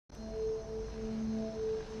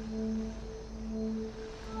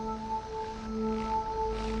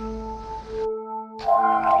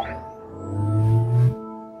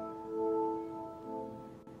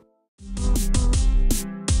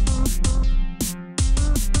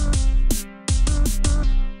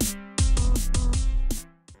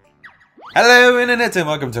Hello Internet and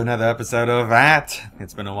welcome to another episode of that.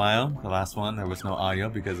 It's been a while. The last one there was no audio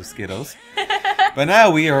because of Skittles. But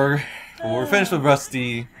now we're finished with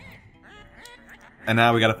Rusty. And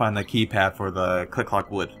now we gotta find the keypad for the Click Clock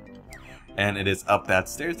Wood. And it is up that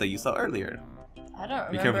stairs that you saw earlier. I don't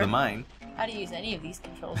remember Be careful of mine. how to use any of these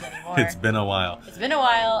controls anymore. It's been a while. It's been a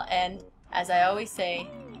while, and as I always say,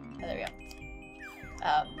 oh, there we go.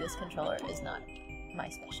 This controller is not my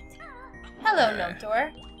specialty. Hello, Note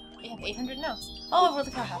Door. We have 800 notes. Oh,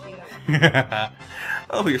 look how happy you are.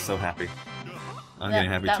 Oh, you're so happy. I'm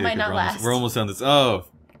getting happy that too. might not last. We're almost done this. Oh.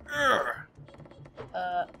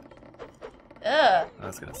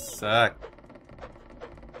 That's gonna suck.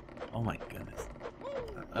 Oh my goodness.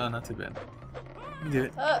 Oh, not too bad. You can do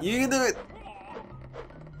it. You can do it.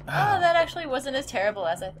 Oh, that actually wasn't as terrible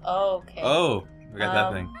as I. Oh, okay. Oh, we got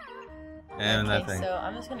that thing. And okay, that thing. So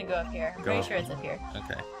I'm just gonna go up here. I'm pretty sure it's up here.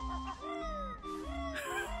 Okay.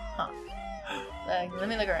 Huh. Let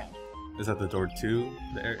me look around. Is that the door to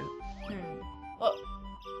the area? Well,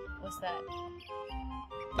 what's that?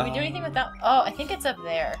 Did we do anything with that? Oh, I think it's up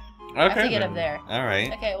there. Okay. I have to get up there.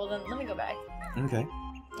 Alright. Okay, well then let me go back. Okay.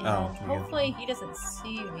 And hopefully he doesn't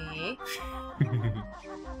see me.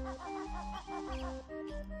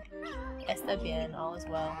 Está bien, all is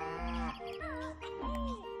well.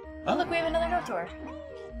 Oh, look, we have another note door.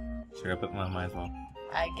 Should I put mine as well?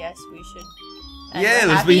 I guess we should. Yeah,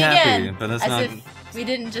 let's be happy. Again, but that's as not. if we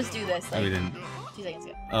didn't just do this. Like, we didn't. 2 seconds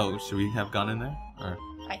ago. Oh, should we have gone in there?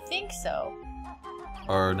 I think so.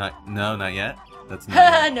 Or not? No, not yet. That's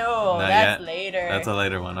not. No, not that's yet. later. That's a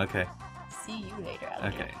later one. Okay. See you later,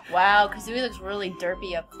 Allie. Okay. Wow, Kazooie looks really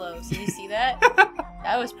derpy up close. Did you see that?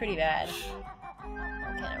 That was pretty bad.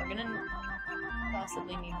 Okay, we're gonna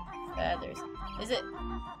possibly need feathers. Is it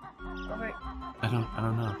over? I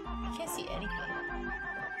don't know. I can't see anything.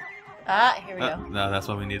 Ah, here we go. No, that's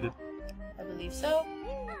what we needed. I believe so.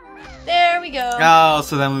 There we go. Oh,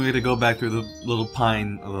 so then we got to go back through the little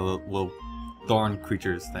pine, little thorn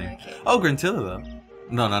creatures thing. Okay. Oh, Grintilla though.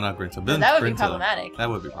 No, not Grintilla. No, that would be Grintilla. problematic. That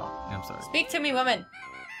would be problematic. Yeah, I'm sorry. Speak to me, woman.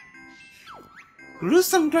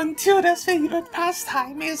 Gruesome Gruntilla's favorite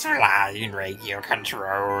pastime is flying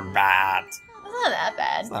radio-controlled bats. That's not that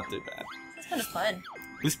bad. It's not too bad. It's kind of fun.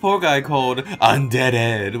 This poor guy called Undead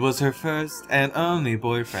Ed was her first and only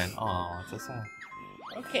boyfriend. Aw, so sad.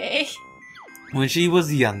 Okay. When she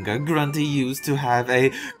was younger, Grunty used to have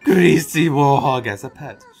a greasy warhog as a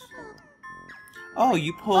pet. Oh,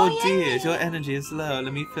 you poor dears, your energy is low.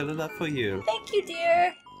 Let me fill it up for you. Thank you,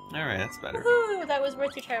 dear. Alright, that's better. Woohoo, that was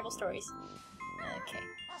worth your terrible stories. Okay,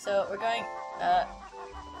 so we're going,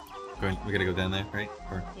 We gotta go down there, right?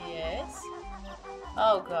 Or... Yes.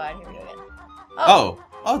 Oh god, here we go again. Oh,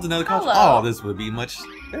 it's another couch. Hello. Oh, this would be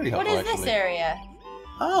very helpful. What is actually. this area?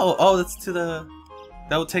 Oh, that's to the.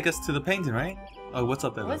 That will take us to the painting, right? Oh, what's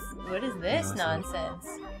up there? What is this Yeah, nonsense?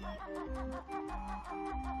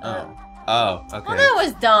 Oh, okay. Well, that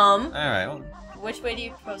was dumb. Alright, well, Which way do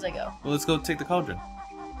you propose I go? let's go take the cauldron.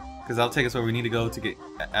 Because that'll take us where we need to go to get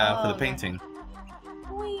for the painting.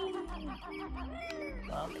 Whee.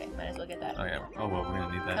 Well, okay, might as well get that. Oh, yeah. Oh, well, we're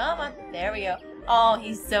gonna need that. Come on, there we go. Oh,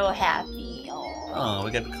 he's so happy. Oh,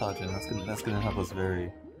 we got the cauldron. That's gonna help us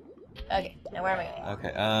very. Okay, now where am I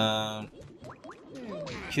going?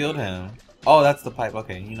 Okay, killed him. Oh, that's the pipe.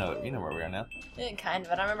 Okay, you know where we are now. Kind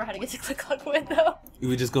of. I don't remember how to get to Click Clock Wood though.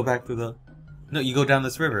 We just go back through the. No, you go down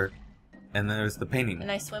this river, and there's the painting.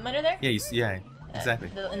 And I swim under there? Yeah, yeah,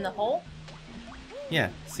 exactly. In the hole? Yeah,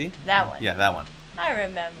 see? That one. Yeah, that one. I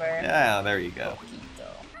remember. Yeah, there you go.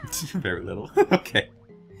 Poquito. Very little. Okay.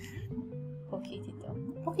 Poquitito.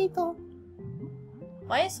 Poquito.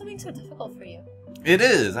 Why is swimming so difficult for you? It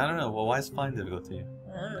is. I don't know. Well, why is flying difficult to you?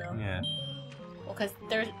 I don't know. Yeah. Well, because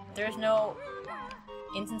there's no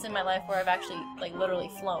instance in my life where I've actually, like, literally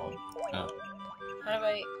flown. Oh. How do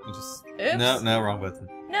I... You just. Oops. No, wrong button.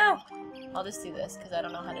 No! I'll just do this, because I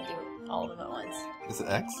don't know how to do all of them at once. Is it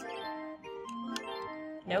X?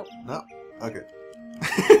 Nope. No. Okay.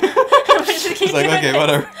 It's like, okay,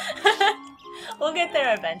 whatever. We'll get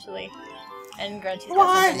there eventually. And Grunty's got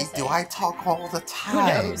Why something to do say. I talk all the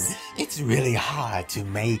time? knows? It's really hard to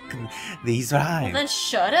make these Well, rhymes. then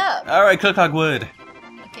shut up! Alright, Click Clock Wood.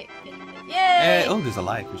 Okay, yay! Hey, oh, there's a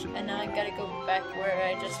light. We should. And now I gotta go back where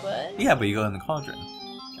I just was? Yeah, but you go in the cauldron,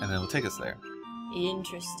 and then it'll take us there.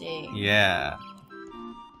 Interesting. Yeah.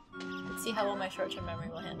 Let's see how well my short-term memory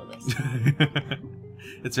will handle this.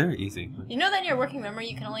 It's very easy. You know that in your working memory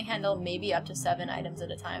you can only handle maybe up to 7 items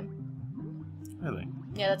at a time? Really?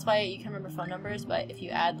 Yeah, that's why you can remember phone numbers, but if you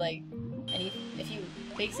add, like, if you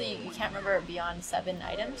basically you can't remember beyond 7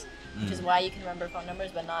 items, which is why you can remember phone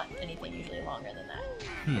numbers, but not anything usually longer than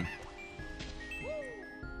that.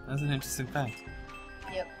 That's an interesting fact.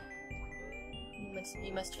 Yep.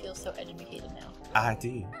 You must feel so educated now. I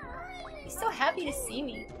do. He's so happy to see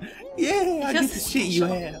me. Yeah, I feels get to shit you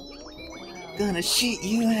special. out. Wow. Gonna shit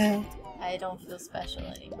you out. I don't feel special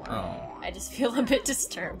anymore. Oh. I just feel a bit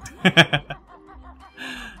disturbed.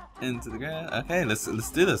 Into the ground. Okay, let's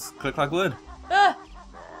do this. Click clock wood. Ah!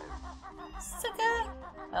 Suka!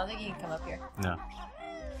 I don't think you can come up here. No.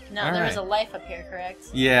 No, All there was right. a life up here, correct?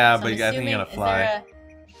 Yeah, So but I'm I think you gotta assuming- fly. Is there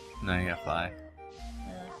No, you gotta fly.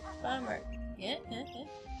 a bummer? Yeah. Yeah.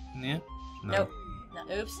 No. Nope.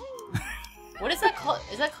 No. Oops. What is that called?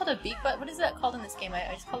 Is that called a beak butt? What is that called in this game?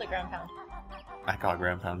 I just called it ground pound. I call it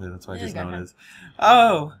ground pound. That's why I Yeah, just know ground it is.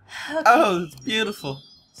 Oh. Okay. Oh, it's beautiful.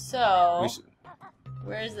 So, We should-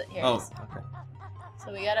 where is it? Here it Oh. is. Okay.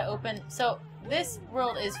 So we gotta open. So this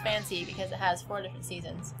world is fancy because it has 4 different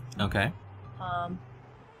seasons. Okay.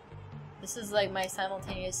 This is like my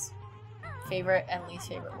simultaneous favorite and least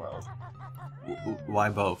favorite world. Why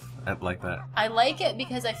both? Like that. I like it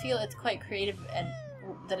because I feel it's quite creative and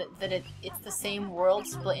it's the same world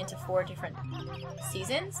split into 4 different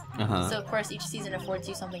seasons. So of course each season affords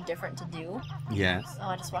you something different to do. Yes. Oh,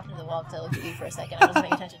 I just walked into the wall because I looked at you for a second. I wasn't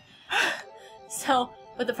paying attention. So,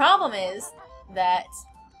 but the problem is that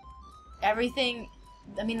everything,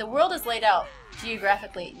 I mean, the world is laid out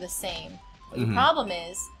geographically the same. But the problem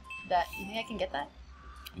is that, you think I can get that?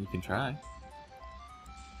 You can try.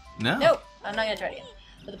 No. Nope, I'm not gonna try it again.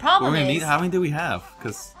 But the problem is, how many do we have?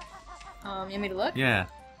 Cause you want me to look? yeah,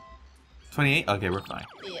 28. Okay, we're fine.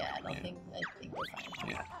 Yeah, I think we're fine.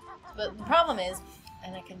 Yeah. But the problem is,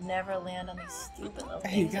 and I could never land on these stupid little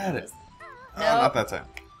Hey, you things. got it. No, Not that time.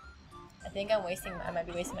 I think I might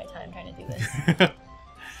be wasting my time trying to do this.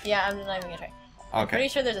 Yeah, I'm not even gonna try. I'm Okay. pretty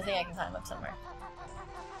sure there's a thing I can climb up somewhere.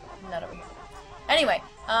 Not over here. Anyway,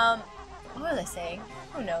 what was I saying?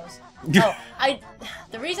 Who knows? Oh,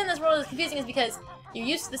 the reason this world is confusing is because you're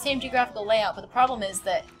used to the same geographical layout, but the problem is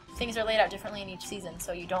that things are laid out differently in each season,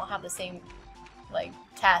 so you don't have the same, like,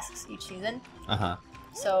 tasks each season.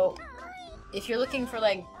 So, if you're looking for,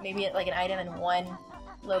 like, maybe, like, an item in one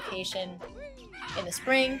location in the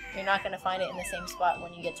spring, you're not going to find it in the same spot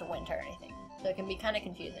when you get to winter or anything. So it can be kind of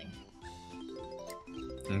confusing.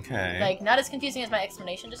 Okay. Like, not as confusing as my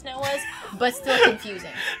explanation just now was, but still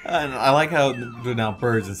confusing. And I like how they're now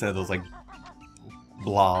birds instead of those like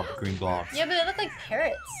green blobs. Yeah, but they look like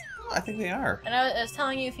parrots. I think they are. And I was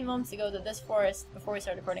telling you a few moments ago that this forest, before we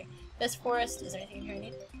started recording, this forest, is there anything in here I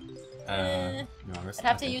need? No, I'd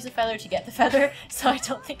have to use a feather to get the feather, so I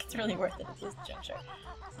don't think it's really worth it at this juncture.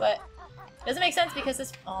 But it doesn't make sense because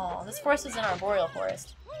this forest is an arboreal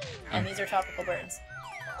forest, and these are tropical birds.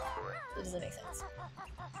 It doesn't make sense.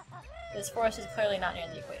 This forest is clearly not near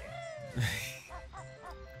the equator.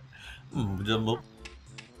 Jumbo.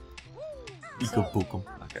 So-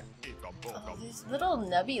 Okay. Oh, these little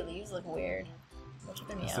nubby leaves look weird. What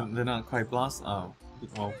took me So out? they're not quite blossom. Oh,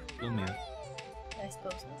 well, bloom out. I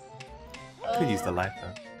suppose so. Could use the light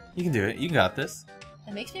though. You can do it. You got this.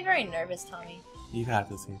 It makes me very nervous, Tommy. You got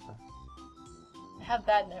this, Eva. I have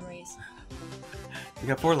bad memories. You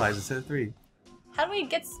got 4 lives instead of 3. How do we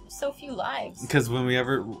get so few lives? Because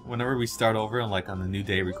whenever we start over and like on the new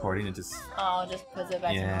day recording, it just Oh, just puts it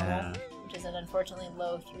back to Yeah. normal. Which is an unfortunately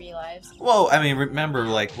low 3 lives. well, I mean, remember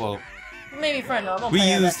like Maybe for a normal we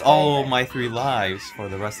player, used that's all great. my 3 lives for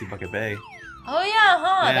the Rusty Bucket Bay. Oh yeah,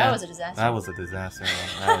 huh? Yeah, That was a disaster. That was a disaster.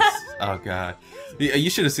 That was, oh god, you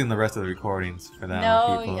should have seen the rest of the recordings for that.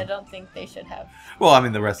 No, people. I don't think they should have. Well, I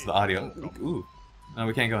mean the rest of the audio. Ooh, no,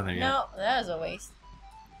 we can't go in there yet. No, that was a waste.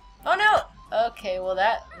 Oh no! Okay, well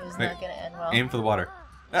that was Wait, not gonna end well. Aim for the water.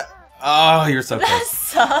 Oh, you're so That close.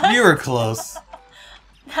 sucks! You were close.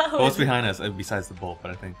 That What's was... behind us? Besides the bolt,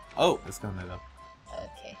 but I think. Oh, it's going there though.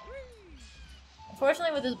 Okay.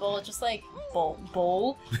 Unfortunately with this bowl, it's just like...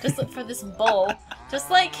 Bowl? Just look for this bowl.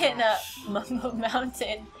 Just like in a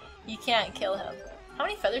mountain, you can't kill him. How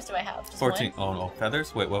many feathers do I have? Just 14. One? Oh no,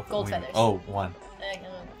 feathers? Wait, what? Gold wait, feathers. Oh, 1. I'm gonna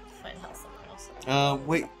find health somewhere else.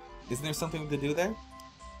 Wait. Isn't there something to do there?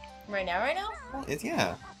 Right now? It's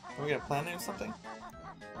yeah. Are we gonna plan it or something?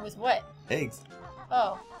 With what? Eggs.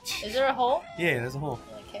 Oh. Is there a hole? Yeah, there's a hole.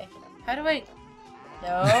 Okay. How do I...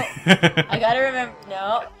 No. I gotta remember...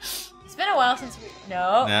 No. It's been a while since we...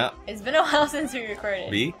 No. No. It's been a while since we recorded.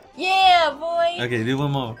 B? Yeah, boy! Okay, do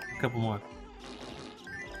one more. A couple more.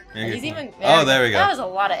 Yeah, He's get even... one. Oh, there we go. That was a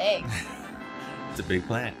lot of eggs. It's a big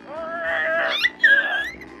plant.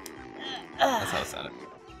 That's how it sounded.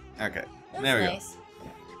 Okay. That's There we nice.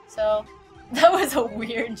 So, that was a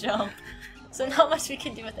weird jump. So not much we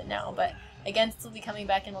can do with it now, but again, since we'll be coming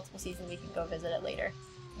back in multiple seasons, we can go visit it later.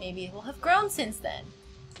 Maybe it will have grown since then.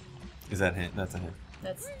 Is that a hint? That's a hint.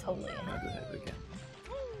 That's totally I'll it. do that again.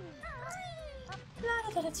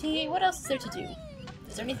 La-da-da-da-tee. What else is there to do?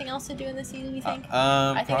 Is there anything else to do in this season, you think?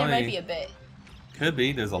 I think there might be a bit. Could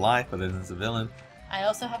be. There's a life, but then there's a villain. I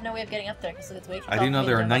also have no way of getting up there because it's way too I do know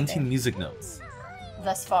there are complicated to 19 jump up music notes. there.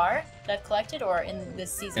 Thus far that I've collected, or in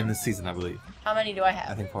this season? In this season, I believe. How many do I have?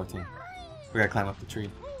 I think 14. We gotta climb up the tree.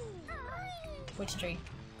 Which tree?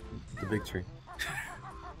 The big tree.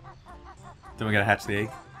 Then we gotta hatch the egg.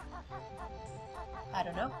 I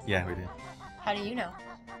don't know. Yeah, we did. How do you know?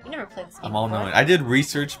 You never played this game I'm all before. knowing. I did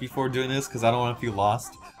research before doing this because I don't want to feel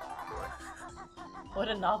lost. What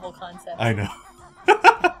a novel concept. I know.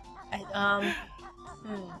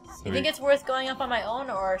 You think it's worth going up on my own,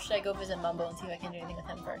 or should I go visit Mumbo and see if I can do anything with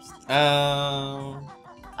him first? My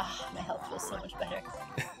health feels so much better.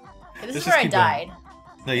 Okay, this is where I died.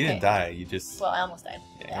 No, you didn't die. You just. Well, I almost died.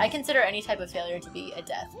 Yeah. I consider any type of failure to be a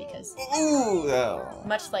death because. Ooh, oh.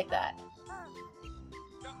 Much like that.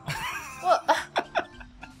 Well,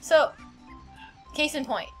 so, case in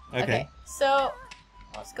point. Okay. So,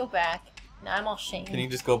 let's go back. Now I'm all shamed. Can you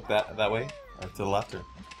just go that way, or to the left, or?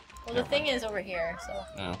 Well, the thing is over here. So.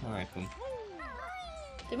 Oh, all right then.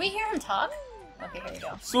 Did we hear him talk? Okay, here we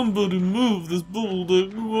go. Somebody move this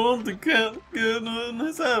boulder. We want the cat get in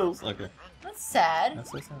his house. Okay. That's sad.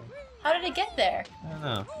 That's so sad. How did it get there? I don't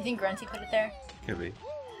know. You think Grunty put it there? Could be.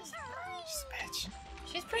 She's a bitch.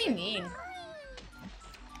 She's pretty mean.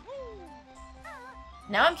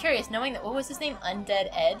 Now I'm curious, knowing that, what was his name? Undead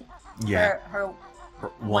Ed? Yeah. Her Her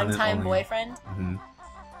one-time only- boyfriend? Mm-hmm.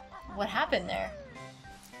 What happened there?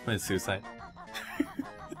 It's suicide.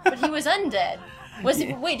 But he was undead.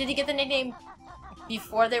 Yeah. Wait, did he get the nickname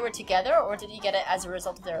before they were together, or did he get it as a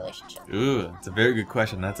result of their relationship? Ooh, that's a very good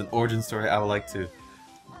question. That's an origin story I would like to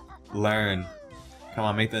learn. Come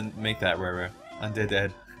on, make that rare. Undead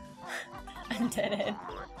Ed. Undead Ed.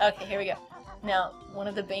 Okay, here we go. Now, one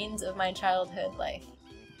of the banes of my childhood life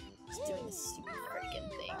is doing this stupid freaking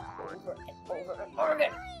thing over and over and over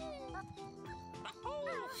again.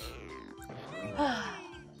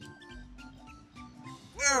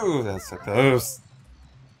 Ooh, that's so close.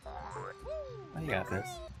 Oh, you got this.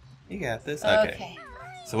 You got this. Okay.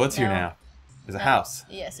 So what's here now? There's a house.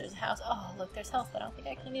 Yes, there's a house. Oh, look, there's health, but I don't think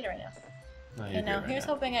I actually need it right now. No, And now here's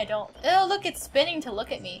hoping I don't. Oh, look, it's spinning to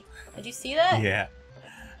look at me. Did you see that? Yeah.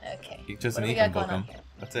 Okay. Just What an do we got econ going on Pokemon. here?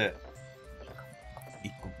 That's it.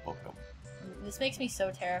 Econ Pokemon. This makes me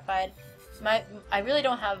so terrified. I really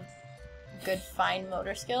don't have good fine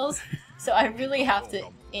motor skills, so I really have to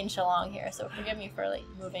inch along here. So forgive me for like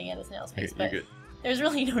moving at a snail's pace, You're but good. there's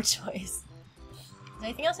really no choice. Is there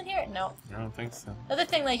anything else in here? No. I don't think so. Other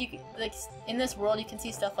thing, like in this world, you can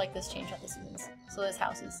see stuff like this change on the seasons. So there's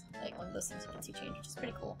houses, like one of those things you can see change, which is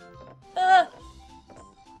pretty cool. Ah!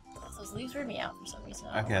 Those leaves weird me out for some reason.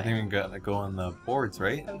 Okay, I think we can go on the boards,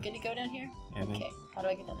 right? Are we good to go down here? Yeah, I think. Okay. How do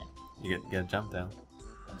I get down there? You get jump down.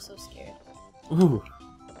 I'm so scared. Ooh.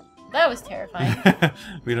 That was terrifying.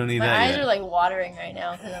 We don't need My that eyes yet. are like watering right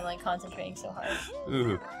now because I'm like concentrating so hard.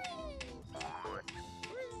 Ooh.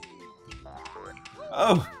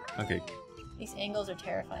 Oh. Okay. These angles are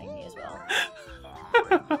terrifying me as well.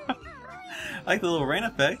 I like the little rain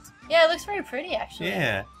effect. Yeah, it looks very pretty actually.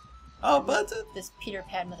 Yeah. Oh, but This Peter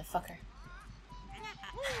Pan motherfucker.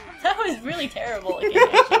 That was really terrible looking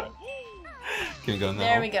actually. can we go in the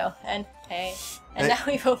There hole? we go. And hey. And Hey. now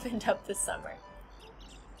we've opened up the summer.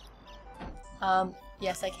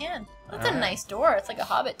 Yes I can. That's a Alright. nice door. It's like a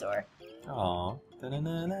hobbit door. Aw.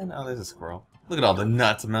 Da-na-na-na. Oh, there's a squirrel. Look at all the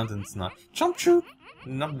nuts, mountains, nut. Chomp chomp.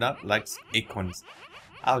 Nut likes acorns.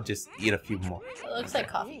 I'll just eat a few more. It looks like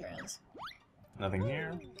coffee grounds. Nothing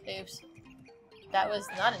here. Oops. That was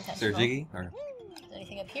not Is there a intentional. Jiggy? Or Is there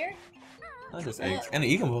anything up here? oh, just eggs. And an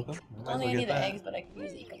Econ Pokemon. Might as I don't well think I get need the that. eggs, but I could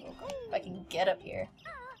use the Econ if I can get up here.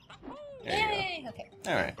 There you Yay! Okay. go.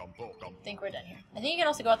 Alright. I think we're done here. I think you can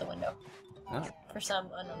also go out the window. Oh. For some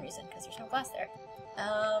unknown reason, because there's no glass there.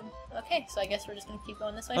 Okay, so I guess we're just gonna keep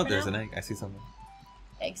going this way Oh, for there's now. an egg. I see something.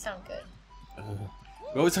 Eggs sound good. Ugh.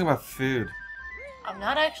 We always talk about food. I'm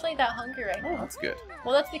not actually that hungry right Oh, now. that's good.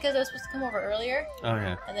 Well, that's because I was supposed to come over earlier, Oh,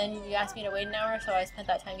 yeah. and then you asked me to wait an hour, so I spent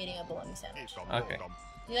that time eating a bologna sandwich. Okay. Do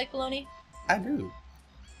you like bologna? I do.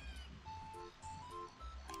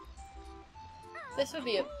 This would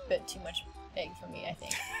be a bit too much egg for me, I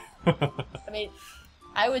think. I mean,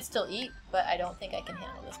 I would still eat, but I don't think I can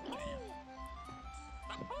handle this much right now.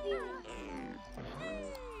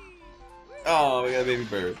 Oh, we got a baby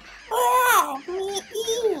bird. Oh, me,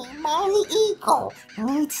 Molly Eagle.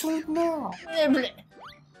 Need sleep now.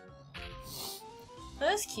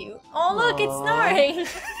 That's cute. Oh, look, it's Aw.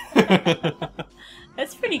 snoring.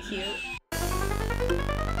 That's pretty cute.